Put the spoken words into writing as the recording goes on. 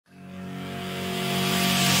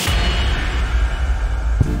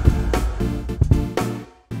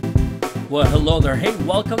Well, hello there. Hey,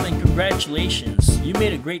 welcome and congratulations. You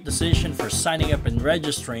made a great decision for signing up and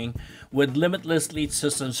registering with Limitless Lead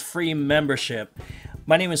Systems free membership.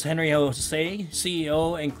 My name is Henry Jose,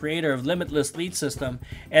 CEO and creator of Limitless Lead System,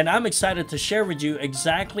 and I'm excited to share with you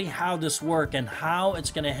exactly how this works and how it's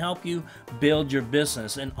going to help you build your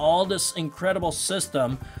business. And all this incredible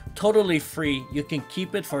system, totally free. You can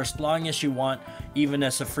keep it for as long as you want, even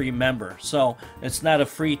as a free member. So it's not a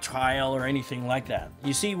free trial or anything like that.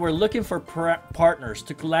 You see, we're looking for partners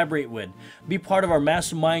to collaborate with, be part of our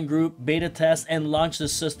mastermind group, beta test, and launch the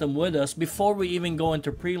system with us before we even go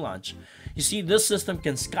into pre-launch. You see, this system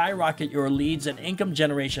can skyrocket your leads and income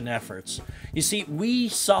generation efforts. You see, we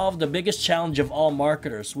solve the biggest challenge of all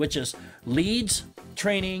marketers, which is leads,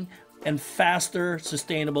 training, and faster,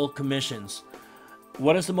 sustainable commissions.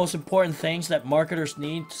 What is the most important things that marketers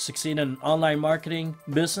need to succeed in an online marketing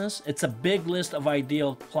business? It's a big list of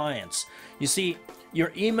ideal clients. You see,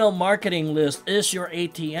 your email marketing list is your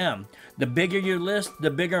ATM. The bigger your list, the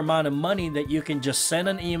bigger amount of money that you can just send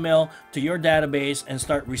an email to your database and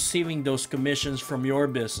start receiving those commissions from your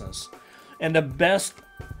business. And the best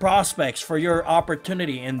prospects for your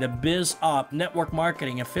opportunity in the biz op, network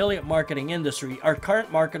marketing, affiliate marketing industry are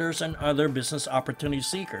current marketers and other business opportunity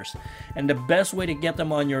seekers. And the best way to get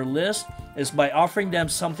them on your list is by offering them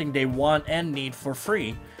something they want and need for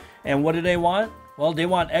free. And what do they want? Well, they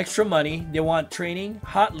want extra money, they want training,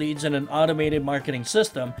 hot leads, and an automated marketing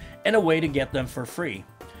system, and a way to get them for free.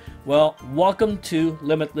 Well, welcome to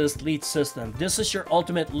Limitless Lead System. This is your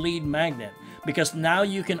ultimate lead magnet, because now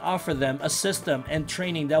you can offer them a system and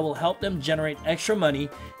training that will help them generate extra money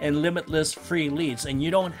and limitless free leads. And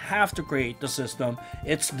you don't have to create the system,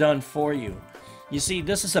 it's done for you. You see,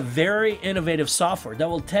 this is a very innovative software that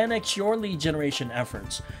will 10x your lead generation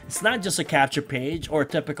efforts. It's not just a capture page or a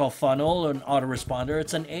typical funnel or an autoresponder.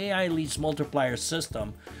 It's an AI leads multiplier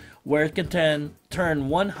system where it can turn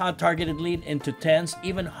one hot targeted lead into tens,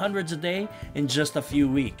 even hundreds a day in just a few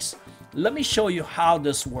weeks. Let me show you how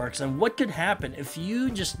this works and what could happen if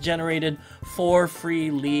you just generated 4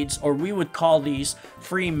 free leads, or we would call these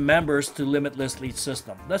free members to Limitless Lead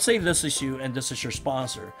System. Let's say this is you and this is your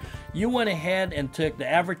sponsor. You went ahead and took the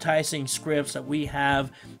advertising scripts that we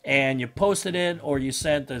have and you posted it, or you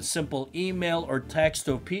sent a simple email or text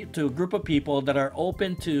to a group of people that are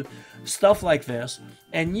open to stuff like this,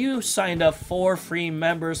 and you signed up 4 free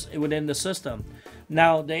members within the system.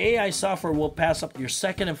 Now, the AI software will pass up your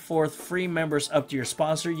second and fourth free members up to your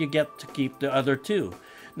sponsor. You get to keep the other 2.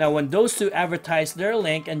 Now, when those 2 advertise their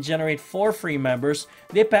link and generate 4 free members,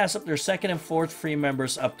 they pass up their second and fourth free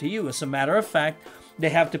members up to you. As a matter of fact, they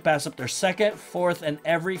have to pass up their second, fourth, and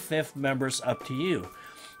every 5th members up to you.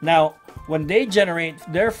 Now, when they generate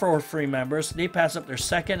their 4 free members, they pass up their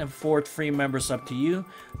second and fourth free members up to you.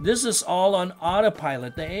 This is all on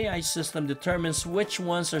autopilot. The AI system determines which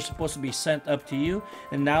ones are supposed to be sent up to you,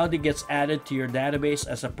 and now it gets added to your database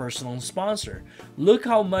as a personal sponsor. Look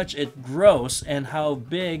how much it grows and how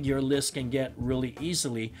big your list can get really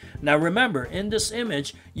easily. Now remember, in this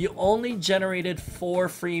image, you only generated 4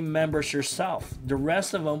 free members yourself. The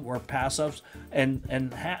rest of them were passives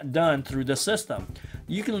and done through the system.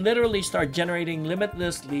 You can literally start generating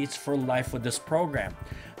limitless leads for life with this program.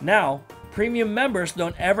 Now, premium members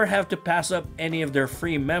don't ever have to pass up any of their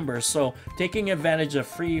free members, so taking advantage of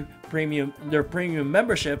their premium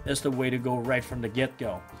membership is the way to go right from the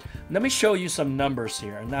get-go. Let me show you some numbers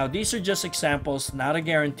here. Now, these are just examples, not a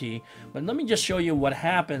guarantee, but let me just show you what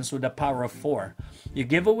happens with the power of 4. You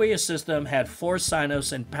give away a system, had 4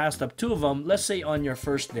 signups, and passed up 2 of them, let's say on your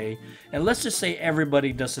first day, and let's just say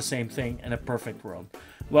everybody does the same thing in a perfect world.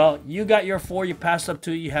 Well, you got your 4, you passed up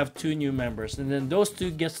 2, you have 2 new members, and then those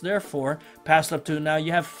 2 gets their 4, passed up 2, now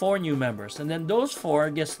you have 4 new members, and then those 4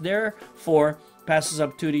 gets their 4, passes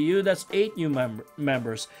up 2 to you, that's 8 new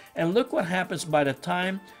members. And look what happens by the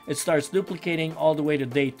time it starts duplicating all the way to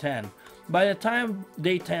day 10. By the time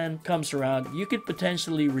day 10 comes around, you could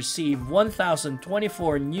potentially receive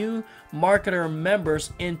 1,024 new marketer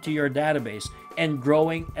members into your database and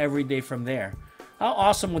growing every day from there. How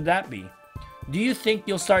awesome would that be? Do you think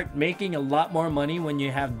you'll start making a lot more money when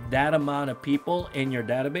you have that amount of people in your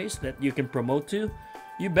database that you can promote to?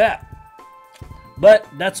 You bet. But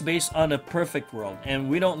that's based on a perfect world, and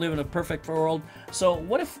we don't live in a perfect world. So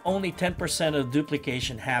what if only 10% of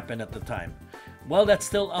duplication happened at the time? Well, that's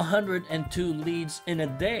still 102 leads in a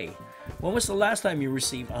day. When was the last time you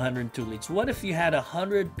received 102 leads? What if you had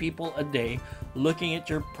 100 people a day looking at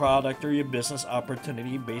your product or your business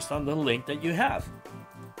opportunity based on the link that you have?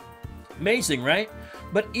 Amazing, right?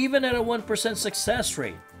 But even at a 1% success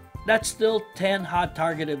rate, that's still 10 hot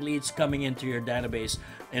targeted leads coming into your database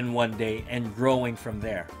in one day and growing from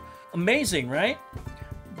there. Amazing, right?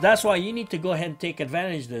 That's why you need to go ahead and take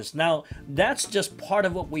advantage of this. Now, that's just part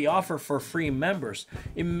of what we offer for free members.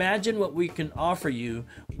 Imagine what we can offer you,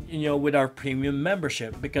 with our premium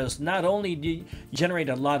membership, because not only do you generate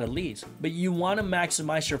a lot of leads, but you want to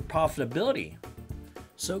maximize your profitability.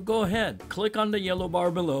 So go ahead, click on the yellow bar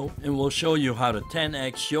below, and we'll show you how to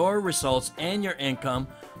 10x your results and your income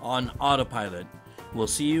on autopilot. We'll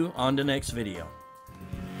see you on the next video.